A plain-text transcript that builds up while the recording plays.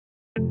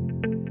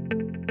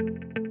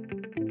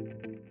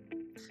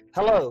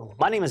Hello,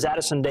 my name is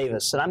Addison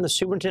Davis, and I'm the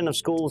Superintendent of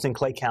Schools in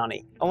Clay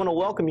County. I want to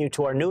welcome you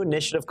to our new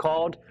initiative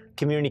called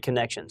Community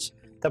Connections.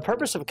 The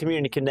purpose of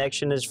Community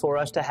Connection is for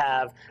us to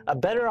have a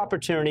better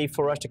opportunity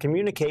for us to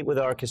communicate with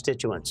our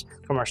constituents,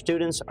 from our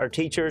students, our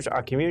teachers,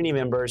 our community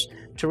members,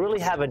 to really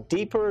have a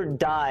deeper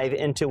dive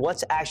into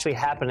what's actually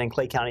happening in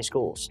Clay County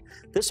schools.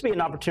 This will be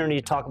an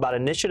opportunity to talk about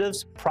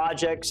initiatives,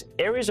 projects,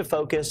 areas of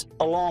focus,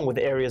 along with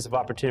areas of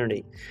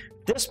opportunity.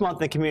 This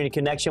month in Community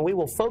Connection, we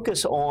will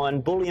focus on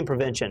bullying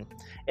prevention.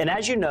 And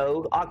as you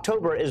know,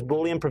 October is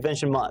Bullying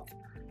Prevention Month.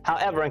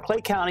 However, in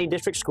Clay County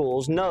District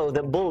Schools know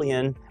that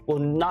bullying will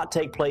not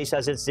take place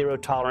as it's zero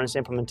tolerance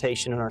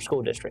implementation in our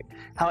school district.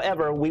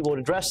 However, we will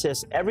address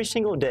this every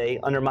single day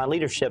under my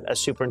leadership as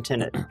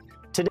superintendent.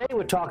 Today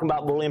we're talking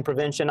about bullying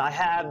prevention. I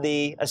have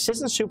the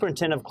Assistant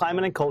Superintendent of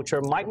Climate and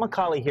Culture, Mike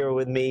McAuley, here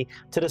with me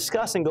to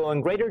discuss and go in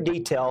greater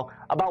detail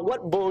about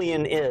what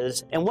bullying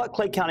is and what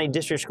Clay County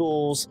District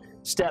Schools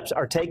steps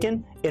are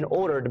taken in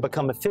order to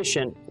become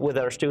efficient with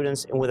our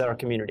students and with our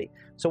community.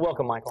 So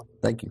welcome, Michael.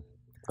 Thank you.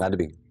 Glad to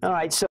be. All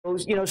right, so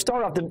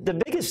start off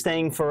the biggest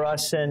thing for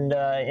us in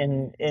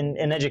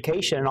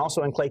education and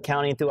also in Clay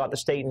County and throughout the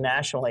state and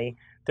nationally.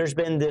 There's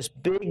been this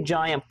big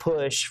giant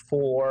push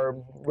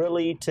for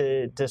really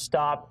to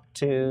stop,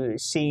 to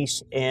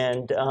cease,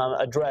 and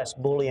address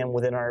bullying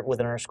within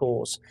our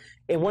schools.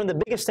 And one of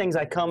the biggest things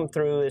I come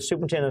through as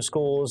superintendent of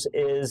schools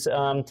is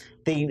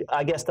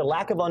the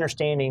lack of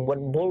understanding what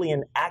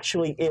bullying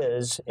actually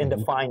is and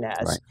defined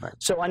as. Right.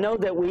 So I know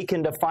that we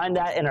can define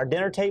that in our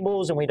dinner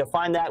tables and we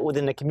define that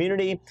within the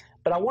community,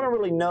 but I want to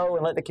really know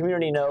and let the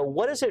community know,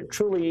 what is it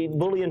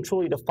bullying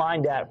truly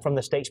defined at from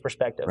the state's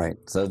perspective? Right.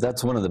 So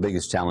that's one of the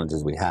biggest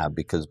challenges we have,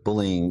 because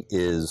bullying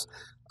is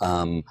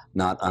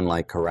not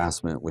unlike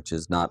harassment, which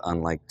is not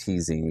unlike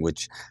teasing,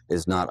 which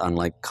is not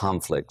unlike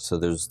conflict. So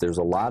there's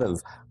a lot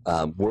of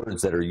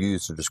words that are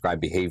used to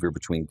describe behavior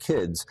between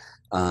kids,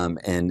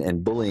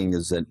 and bullying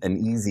is an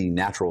easy,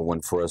 natural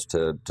one for us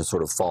to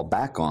sort of fall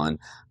back on,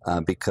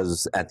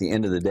 because at the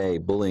end of the day,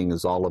 bullying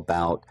is all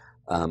about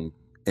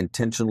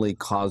intentionally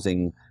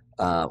causing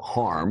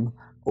harm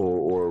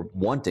or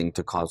wanting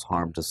to cause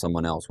harm to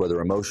someone else,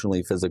 whether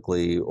emotionally,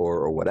 physically,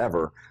 or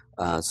whatever.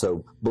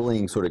 So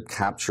bullying sort of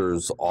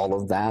captures all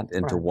of that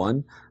into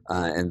one,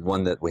 and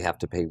one that we have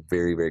to pay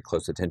very, very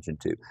close attention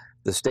to.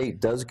 The state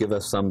does give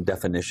us some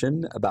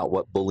definition about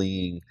what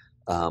bullying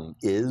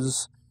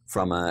is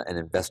from an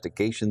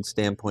investigation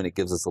standpoint. It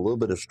gives us a little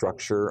bit of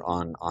structure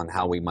on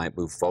how we might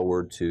move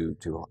forward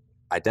to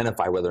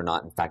identify whether or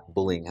not, in fact,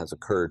 bullying has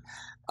occurred.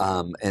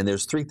 And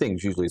there's three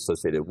things usually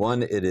associated.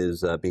 One, it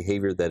is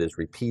behavior that is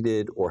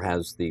repeated or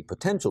has the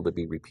potential to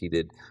be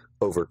repeated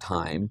over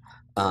time.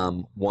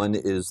 One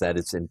is that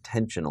it's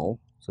intentional.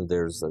 So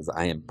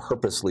I am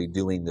purposely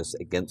doing this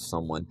against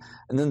someone.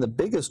 And then the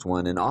biggest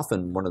one, and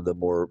often one of the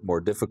more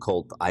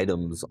difficult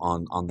items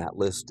on that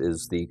list,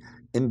 is the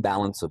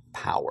imbalance of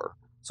power.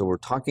 So we're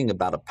talking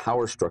about a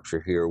power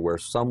structure here where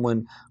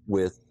someone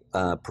with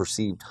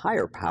perceived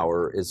higher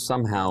power is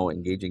somehow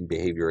engaging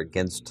behavior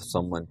against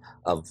someone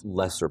of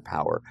lesser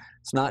power.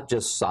 It's not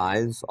just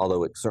size,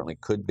 although it certainly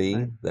could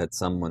be that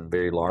someone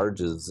very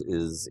large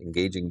is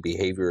engaging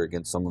behavior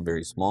against someone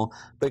very small,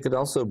 but it could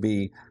also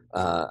be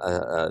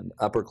an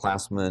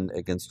upperclassman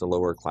against a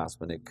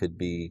lowerclassman. It could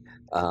be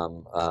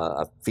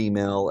a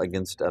female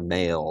against a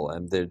male,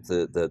 and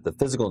the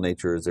physical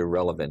nature is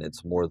irrelevant.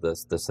 It's more the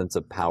sense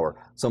of power.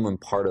 Someone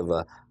part of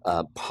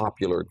a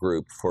popular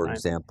group, for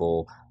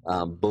example,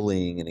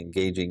 bullying and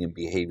engaging in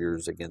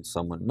behaviors against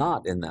someone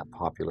not in that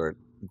popular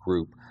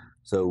group.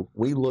 So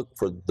we look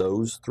for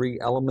those three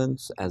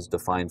elements as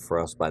defined for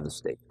us by the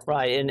state.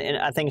 Right, and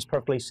I think it's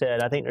perfectly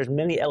said. I think there's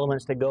many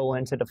elements that go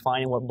into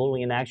defining what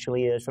bullying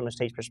actually is from the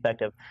state's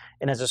perspective.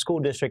 And as a school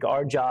district,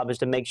 our job is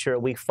to make sure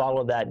we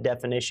follow that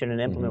definition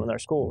and implement with our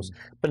schools.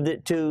 But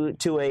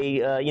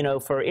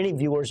for any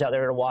viewers out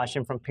there that are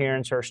watching from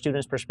parents or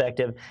students'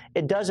 perspective,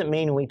 it doesn't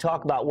mean when we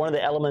talk about one of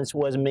the elements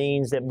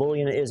means that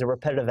bullying is a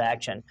repetitive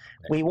action.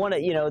 We want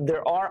to,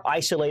 there are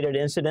isolated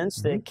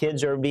incidents that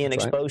kids are being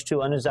exposed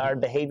to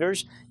undesired behaviors.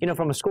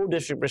 From a school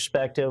district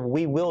perspective,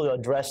 we will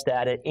address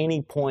that at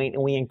any point,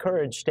 and we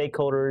encourage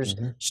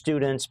stakeholders,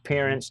 students,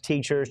 parents,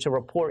 teachers to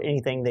report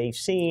anything they've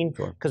seen,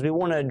 because we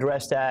want to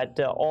address that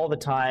all the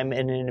time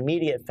in an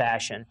immediate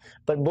fashion.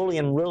 But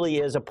bullying really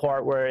is a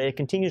part where it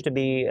continues to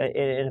be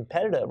a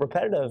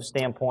repetitive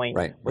standpoint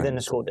within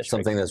the school district.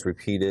 Something that's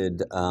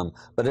repeated, but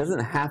it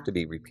doesn't have to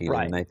be repeated,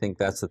 and I think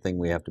that's the thing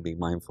we have to be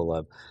mindful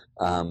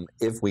of.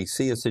 If we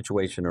see a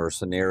situation or a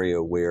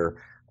scenario where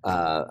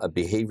a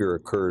behavior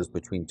occurs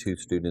between two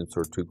students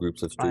or two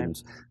groups of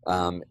students,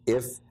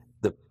 if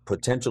the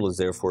potential is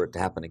there for it to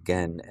happen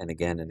again and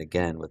again and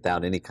again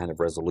without any kind of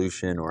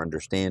resolution or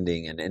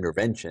understanding and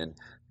intervention,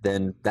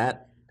 then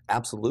that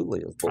absolutely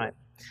is bullying.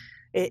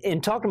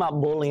 In talking about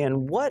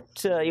bullying,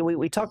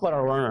 we talk about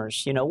our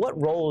learners.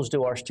 What roles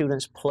do our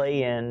students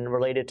play in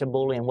related to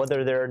bullying,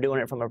 whether they're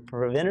doing it from a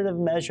preventative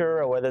measure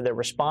or whether they're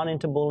responding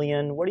to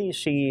bullying? What do you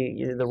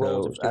see the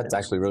roles of students? That's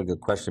actually a really good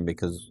question,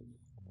 because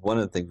one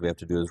of the things we have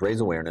to do is raise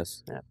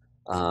awareness,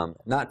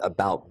 not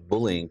about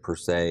bullying per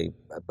se,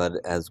 but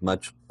as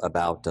much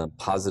about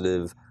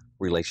positive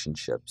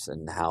relationships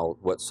and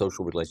what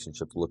social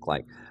relationships look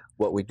like.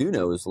 What we do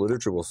know is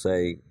literature will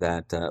say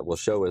that will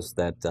show us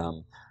that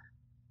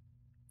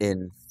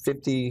in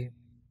 50%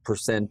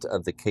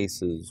 of the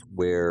cases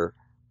where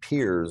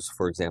peers,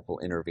 for example,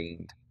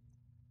 intervened,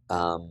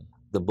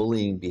 the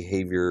bullying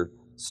behavior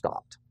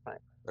stopped. Right.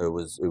 It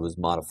was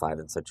modified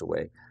in such a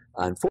way.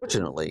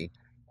 Unfortunately,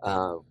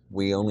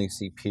 we only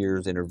see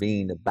peers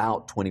intervene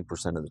about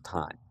 20% of the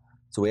time.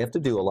 So we have to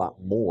do a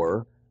lot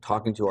more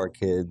talking to our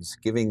kids,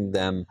 giving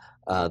them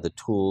the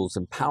tools,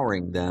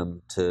 empowering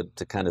them to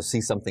kind of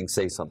see something,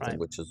 say something, Right.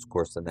 which is, of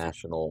course, the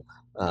national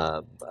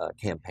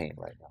campaign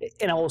right now.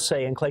 And I will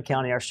say, in Clay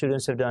County, our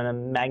students have done a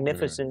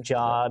magnificent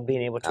job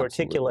being able to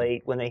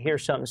articulate when they hear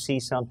something, see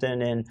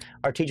something, and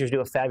our teachers do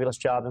a fabulous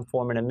job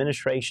informing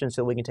administration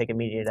so we can take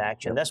immediate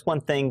action. That's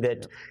one thing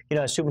that,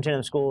 as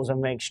superintendent of schools,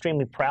 I'm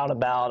extremely proud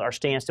about our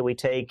stance that we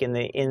take in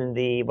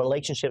the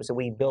relationships that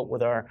we built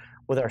with our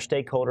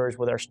stakeholders,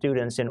 with our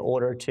students, in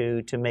order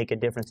to make a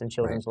difference in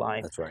children's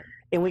life. That's right.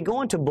 And we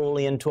go into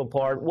bullying to a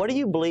part. What do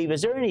you believe?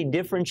 Is there any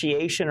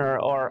differentiation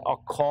or a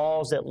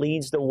cause that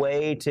leads the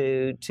way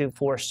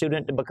for a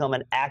student to become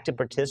an active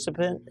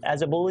participant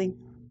as a bully?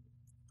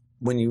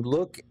 When you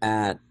look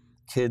at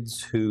kids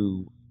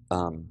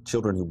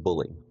children who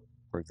bully,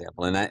 for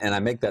example, and I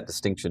make that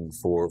distinction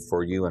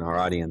for you and our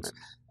audience.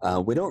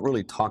 We don't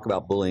really talk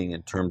about bullying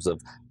in terms of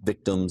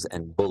victims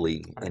and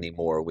bully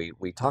anymore.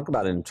 We talk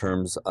about it in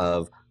terms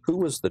of who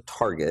was the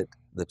target,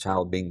 the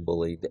child being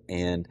bullied,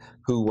 and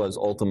who was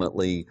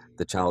ultimately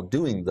the child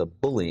doing the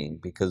bullying,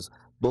 because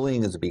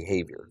bullying is a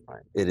behavior.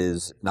 Right. It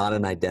is not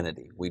an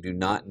identity. We do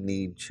not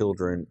need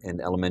children in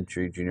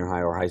elementary, junior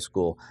high, or high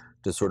school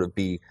to sort of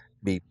be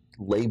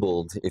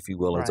labeled, if you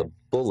will, as a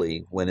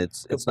bully, when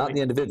it's not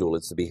the individual,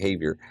 it's the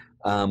behavior.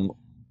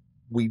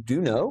 We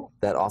do know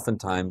that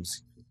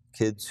oftentimes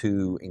kids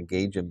who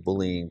engage in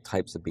bullying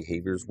types of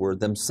behaviors were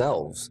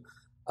themselves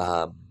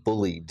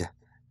bullied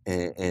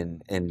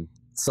and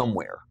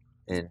somewhere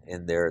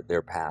in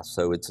their past.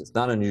 So it's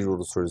not unusual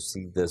to sort of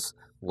see this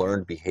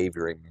learned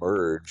behavior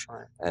emerge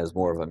as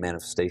more of a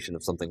manifestation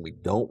of something we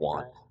don't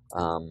want.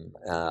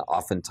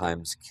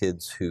 Oftentimes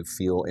kids who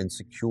feel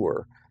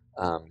insecure,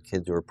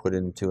 kids who are put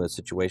into a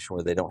situation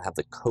where they don't have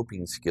the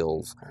coping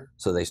skills,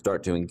 so they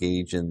start to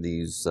engage in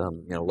these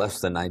less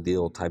than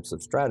ideal types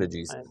of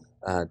strategies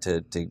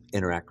to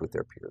interact with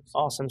their peers.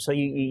 Awesome. So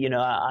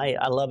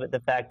I love it, the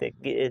fact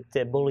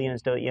that bullying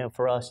is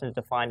for us is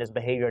defined as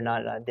behavior,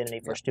 not an identity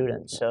for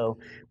students. So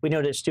we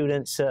know that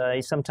students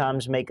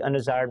sometimes make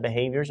undesired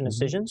behaviors and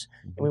decisions,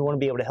 and we want to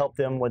be able to help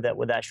them with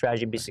that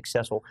strategy to be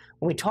successful.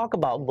 When we talk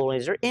about bullying,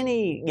 is there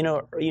any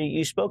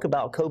you spoke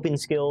about coping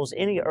skills,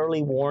 any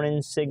early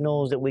warning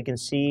signals that we can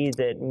see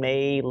that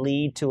may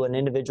lead to an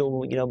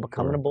individual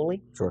becoming a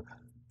bully? Sure.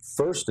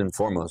 First and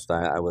foremost,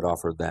 I would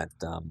offer that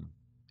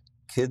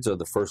kids are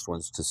the first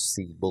ones to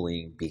see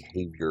bullying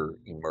behavior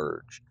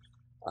emerge.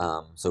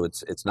 So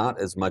it's not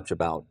as much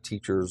about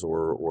teachers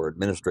or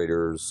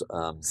administrators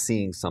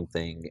seeing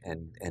something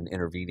and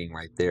intervening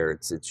right there.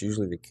 It's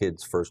usually the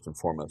kids first and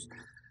foremost.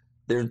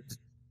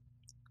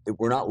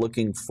 We're not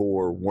looking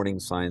for warning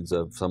signs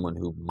of someone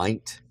who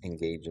might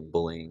engage in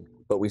bullying,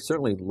 but we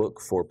certainly look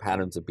for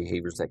patterns of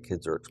behaviors that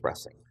kids are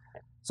expressing.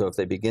 So if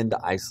they begin to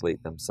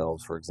isolate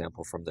themselves, for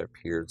example, from their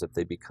peers, if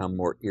they become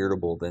more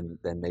irritable than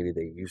maybe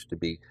they used to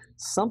be,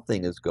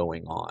 something is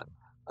going on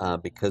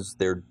because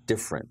they're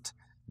different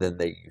than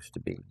they used to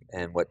be.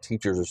 And what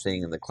teachers are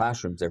seeing in the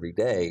classrooms every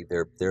day,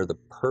 they're the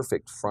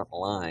perfect front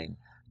line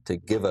to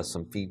give us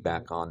some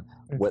feedback on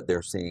what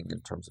they're seeing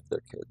in terms of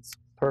their kids.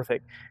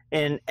 Perfect.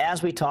 And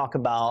as we talk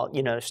about,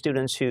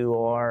 students who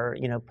are,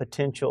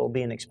 potential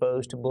being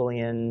exposed to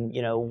bullying,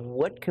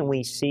 what can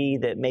we see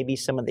that maybe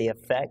some of the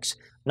effects,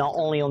 not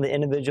only on the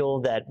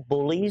individual that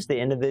bullies, the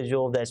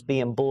individual that's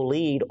being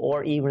bullied,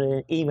 or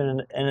even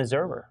an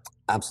observer?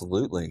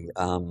 Absolutely.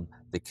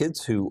 The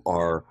kids who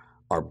are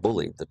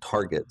bullied, the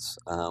targets,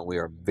 we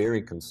are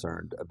very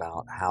concerned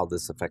about how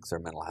this affects their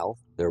mental health,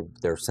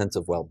 their sense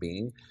of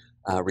well-being.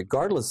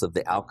 Regardless of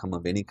the outcome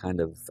of any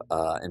kind of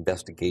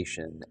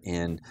investigation,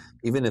 and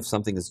even if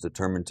something is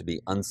determined to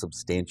be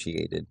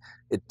unsubstantiated,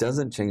 it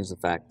doesn't change the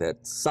fact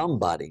that some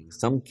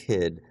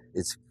kid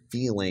is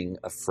feeling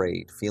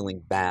afraid,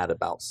 feeling bad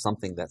about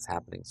something that's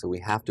happening. So we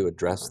have to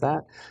address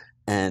that.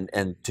 And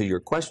to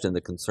your question,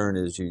 the concern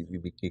is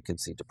you can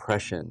see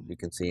depression, you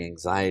can see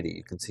anxiety,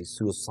 you can see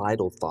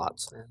suicidal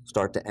thoughts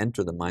start to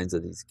enter the minds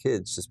of these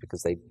kids just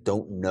because they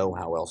don't know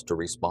how else to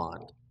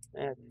respond.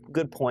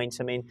 Good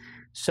points. I mean,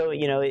 so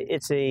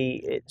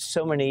it's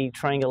so many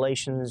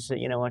triangulations.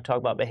 When I talk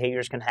about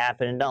behaviors can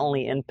happen, and not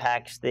only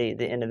impacts the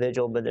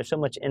individual, but there's so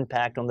much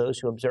impact on those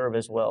who observe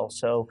as well.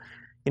 So,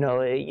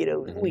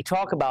 we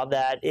talk about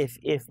that.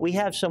 If we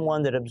have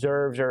someone that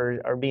observes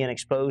or are being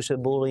exposed to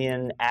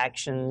bullying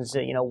actions,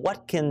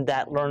 what can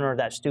that learner,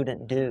 that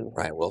student do?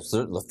 Right. Well,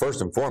 the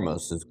first and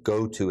foremost is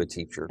go to a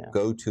teacher,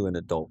 go to an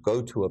adult,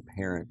 go to a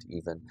parent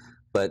even,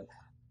 but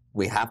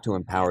we have to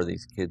empower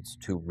these kids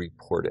to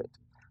report it.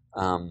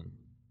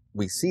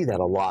 We see that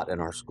a lot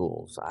in our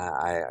schools.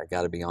 I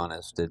got to be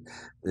honest.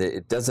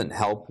 It doesn't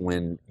help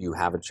when you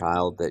have a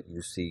child that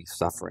you see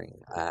suffering.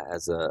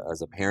 As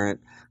a parent,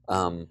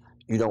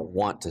 you don't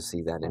want to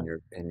see that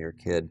in your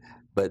kid.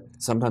 But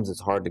sometimes it's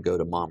hard to go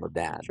to mom or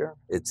dad. Sure.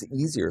 It's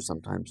easier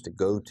sometimes to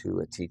go to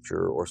a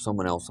teacher or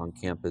someone else on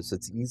campus.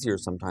 It's easier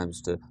sometimes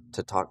to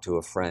talk to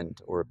a friend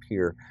or a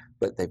peer,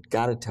 but they've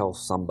got to tell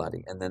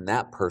somebody. And then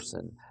that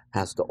person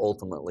has to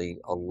ultimately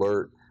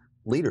alert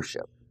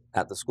leadership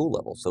at the school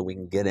level so we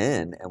can get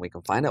in and we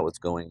can find out what's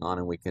going on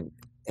and we can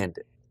end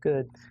it.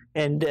 Good.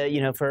 And,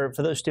 for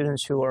those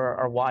students who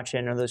are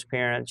watching or those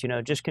parents,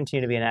 just continue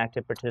to be an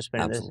active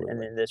participant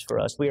in this for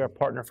us. We are a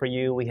partner for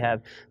you. We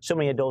have so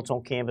many adults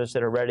on campus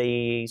that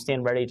are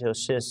stand ready to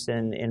assist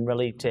and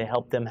really to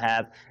help them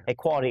have a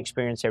quality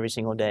experience every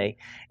single day.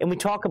 And we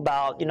talk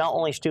about, not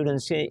only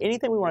students,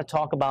 anything we want to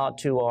talk about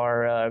to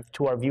our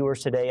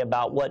viewers today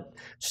about what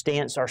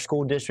stance our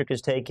school district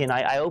is taking.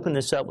 I opened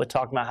this up with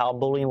talking about how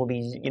bullying will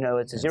be,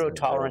 it's a zero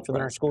tolerance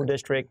within our school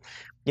district.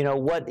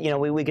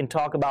 We can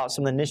talk about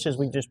some of the initiatives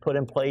we've just put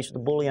in place, the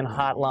bullying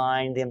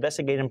hotline, the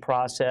investigating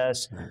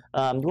process. Do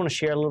you want to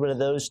share a little bit of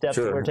those steps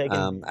that we're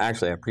taking?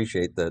 Actually, I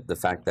appreciate the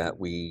fact that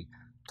we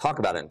talk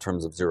about it in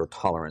terms of zero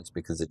tolerance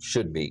because it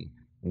should be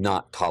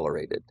not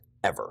tolerated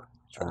ever.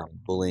 Sure.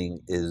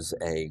 Bullying is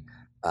a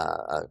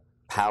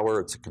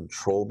power, it's a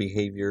control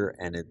behavior,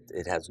 and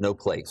it has no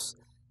place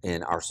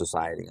in our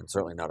society and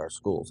certainly not our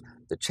schools.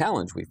 The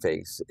challenge we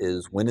face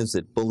is when is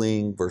it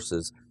bullying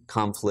versus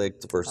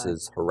conflict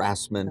versus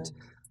harassment,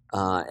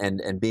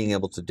 and being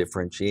able to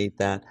differentiate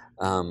that.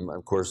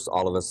 Of course,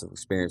 all of us have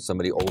experienced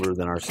somebody older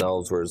than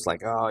ourselves where it's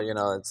like,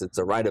 it's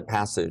a rite of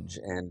passage,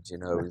 and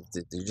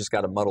you just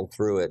got to muddle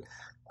through it.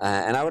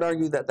 And I would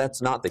argue that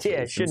that's not the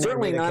case.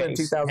 Certainly not in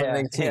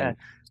 2019. Yeah.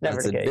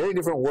 It's a very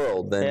different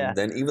world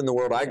than even the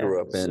world I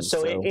grew up in.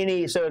 So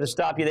to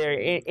stop you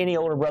there, any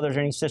older brothers or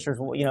any sisters,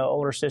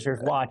 older sisters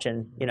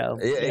watching,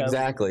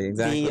 exactly.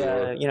 Be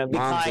Moms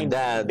kind, and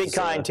dads, be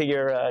kind to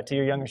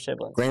your younger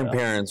siblings,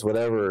 grandparents,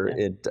 whatever.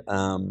 It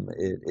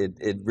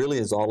really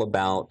is all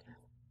about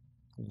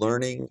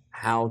learning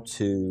how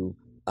to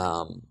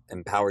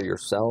empower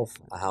yourself,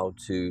 how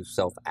to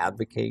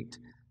self-advocate,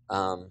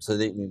 so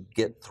that you can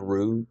get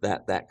through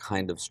that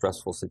kind of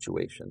stressful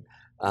situation.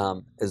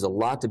 There's a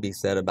lot to be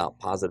said about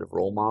positive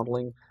role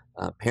modeling.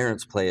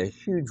 Parents play a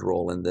huge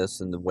role in this,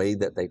 in the way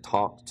that they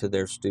talk to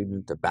their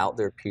student about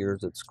their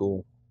peers at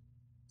school.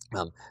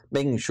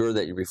 Making sure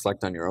that you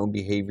reflect on your own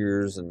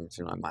behaviors and,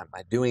 am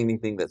I doing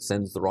anything that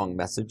sends the wrong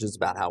messages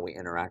about how we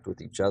interact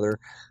with each other?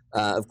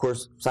 Of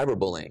course,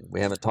 cyberbullying.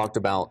 We haven't talked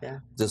about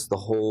just the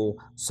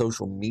whole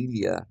social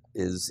media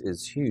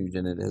is huge,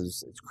 and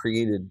it's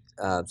created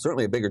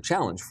certainly a bigger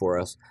challenge for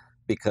us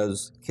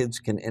because kids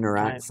can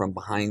interact from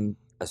behind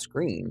a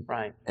screen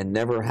and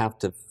never have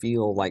to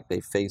feel like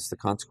they face the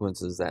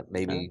consequences that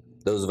maybe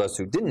those of us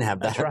who didn't have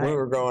that when we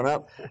were growing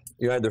up,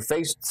 you either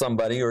faced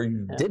somebody or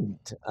you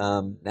didn't.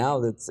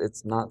 Now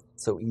it's not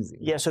so easy.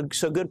 Yeah, so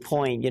good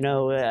point.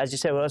 As you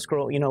said, with us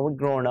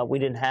growing up, we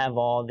didn't have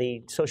all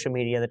the social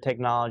media, the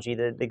technology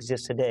that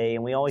exists today,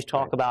 and we always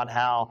talk about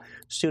how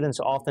students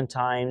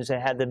oftentimes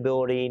had the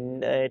ability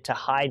to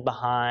hide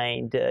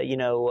behind,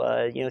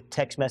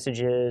 text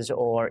messages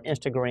or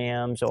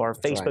Instagrams or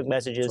Facebook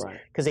messages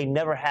because they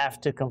never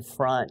have to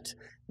confront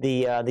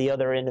the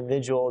other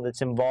individual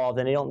that's involved,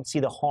 and they don't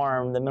see the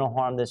mental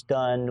harm that's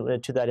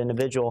done to that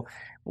individual.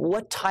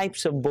 What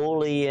types of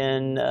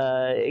bullying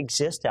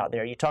exist out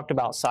there? You talked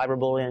about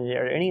cyberbullying. Are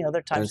there any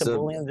other types of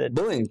bullying?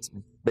 Bullying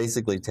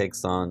basically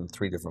takes on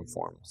three different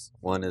forms.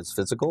 One is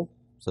physical.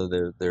 So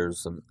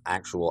there's an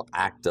actual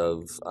act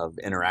of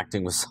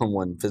interacting with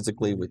someone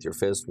physically with your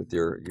fist, with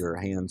your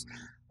hands.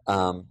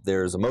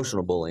 There's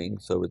emotional bullying,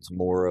 so it's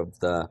more of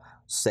the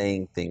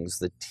saying things,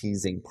 the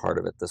teasing part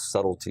of it, the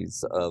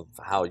subtleties of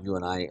how you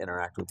and I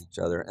interact with each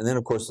other. And then,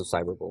 of course, the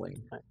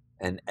cyberbullying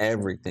and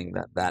everything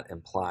that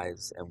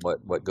implies and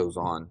what goes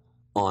on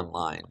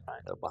online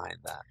behind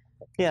that.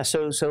 Yeah,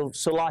 so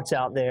lots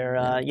out there.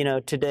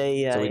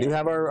 Today. So we do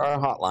have our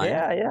hotline.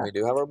 Yeah. We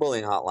do have our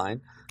bullying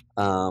hotline,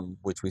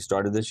 which we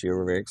started this year.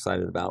 We're very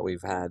excited about.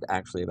 We've had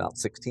actually about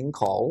 16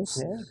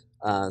 calls.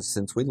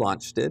 Since we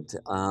launched it,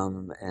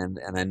 and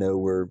I know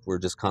we're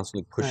just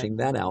constantly pushing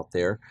that out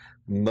there.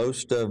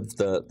 Most of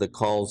the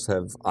calls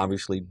have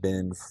obviously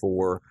been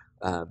for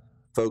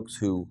folks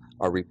who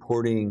are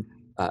reporting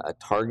a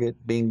target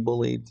being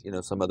bullied,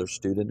 some other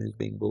student who's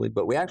being bullied.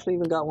 But we actually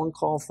even got one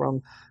call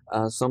from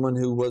someone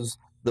who was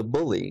the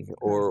bully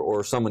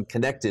or someone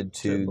connected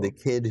to the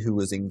kid who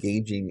was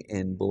engaging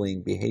in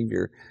bullying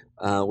behavior.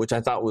 Which I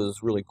thought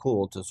was really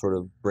cool to sort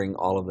of bring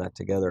all of that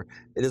together.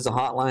 It is a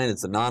hotline.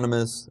 It's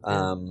anonymous.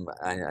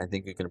 I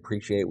think you can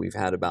appreciate we've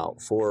had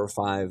about 4 or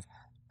 5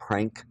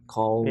 prank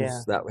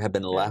calls that have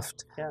been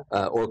left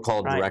or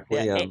called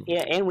directly.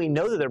 And we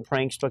know that they're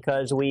pranks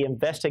because we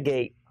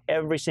investigate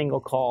every single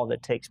call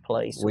that takes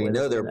place. We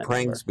know they're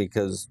pranks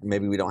because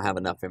maybe we don't have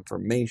enough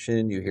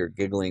information. You hear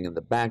giggling in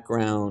the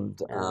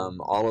background. Yeah.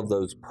 All of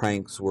those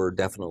pranks were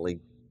definitely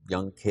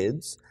young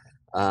kids.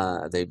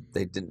 They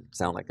didn't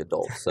sound like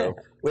adults. So,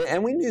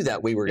 and we knew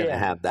that we were going to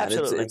have that.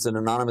 It's an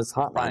anonymous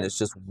hotline. Right. It's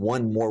just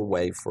one more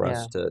way for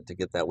us to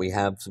get that. We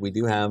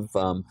do have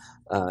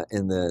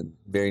in the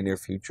very near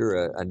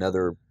future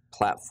another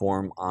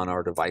platform on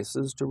our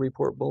devices to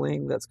report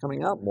bullying that's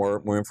coming up.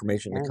 More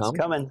information to come. It's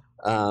coming.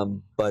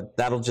 But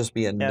that'll just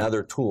be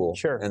another tool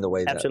in the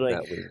way that we...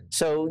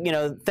 So,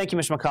 thank you,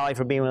 Mr. McAuley,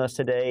 for being with us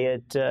today.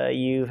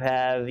 You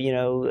have,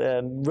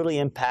 really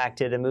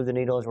impacted and moved the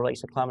needle as it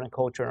relates to climate and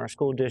culture in our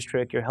school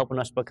district. You're helping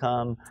us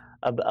become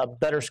a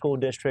better school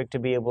district to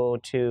be able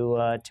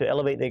to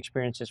elevate the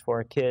experiences for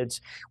our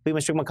kids.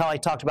 Mr.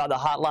 McAuley talked about the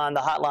hotline.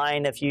 The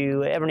hotline, if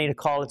you ever need a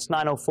call, it's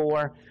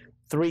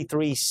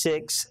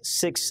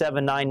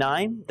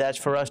 904-336-6799. That's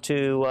for us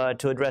to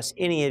address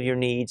any of your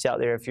needs out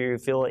there. If you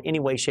feel in any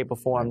way, shape, or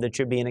form that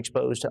you're being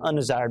exposed to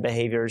undesired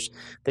behaviors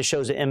that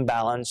shows an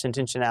imbalance,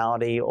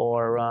 intentionality,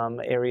 or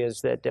areas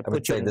that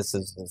put you in. This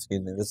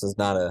is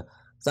not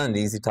an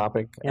easy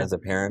topic as a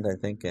parent, I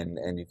think, and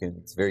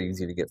it's very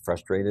easy to get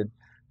frustrated.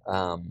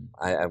 I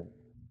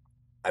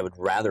would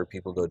rather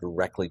people go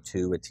directly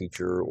to a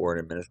teacher or an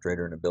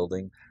administrator in a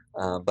building.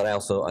 But I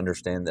also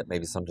understand that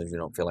maybe sometimes you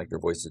don't feel like your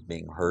voice is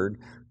being heard.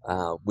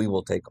 We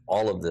will take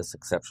all of this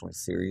exceptionally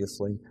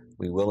seriously.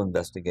 We will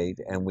investigate,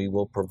 and we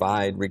will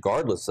provide,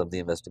 regardless of the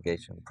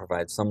investigation,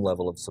 provide some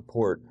level of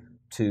support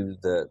to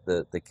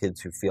the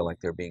kids who feel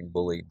like they're being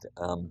bullied.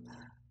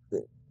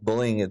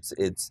 Bullying,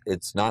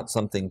 it's not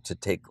something to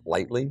take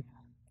lightly.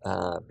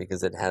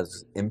 Because it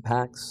has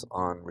impacts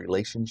on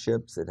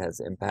relationships, it has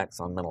impacts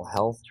on mental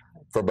health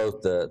for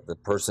both the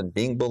person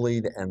being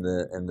bullied and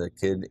the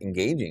kid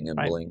engaging in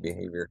bullying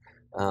behavior.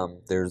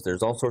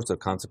 There's all sorts of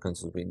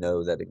consequences we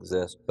know that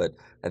exist, but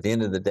at the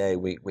end of the day,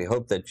 we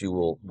hope that you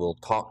will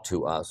talk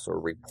to us or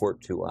report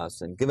to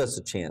us and give us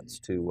a chance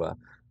to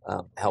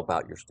help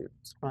out your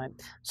students. Right.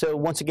 So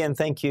once again,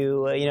 thank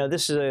you.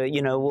 This is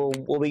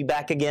we'll be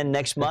back again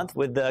next month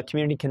with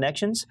Community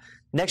Connections.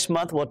 Next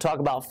month, we'll talk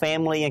about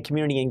family and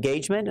community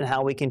engagement and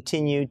how we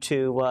continue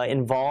to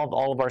involve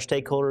all of our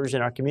stakeholders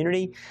in our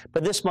community.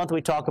 But this month, we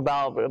talk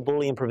about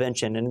bullying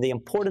prevention and the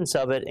importance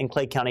of it in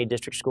Clay County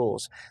District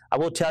Schools. I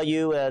will tell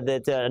you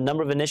that a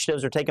number of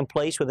initiatives are taking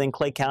place within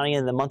Clay County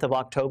in the month of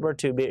October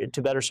to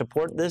better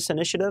support this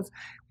initiative.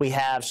 We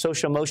have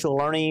social emotional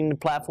learning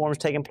platforms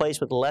taking place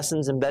with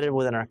lessons embedded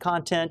within our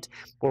content.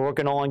 We're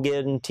working on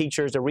getting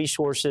teachers the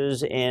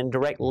resources and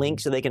direct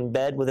links that they can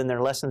embed within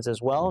their lessons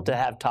as well to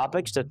have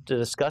topics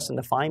to discuss and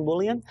define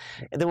bullying.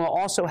 And then we'll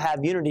also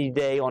have Unity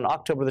Day on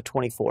October the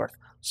 24th.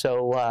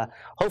 So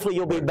hopefully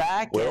you'll be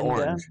back. We're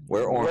orange.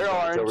 We're orange.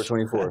 October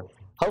 24th.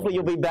 Hopefully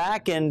you'll be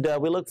back, and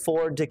we look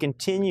forward to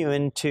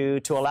continuing to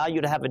allow you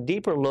to have a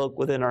deeper look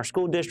within our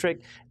school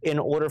district in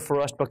order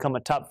for us to become a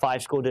top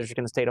 5 school district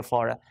in the state of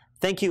Florida.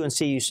 Thank you, and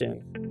see you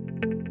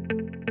soon.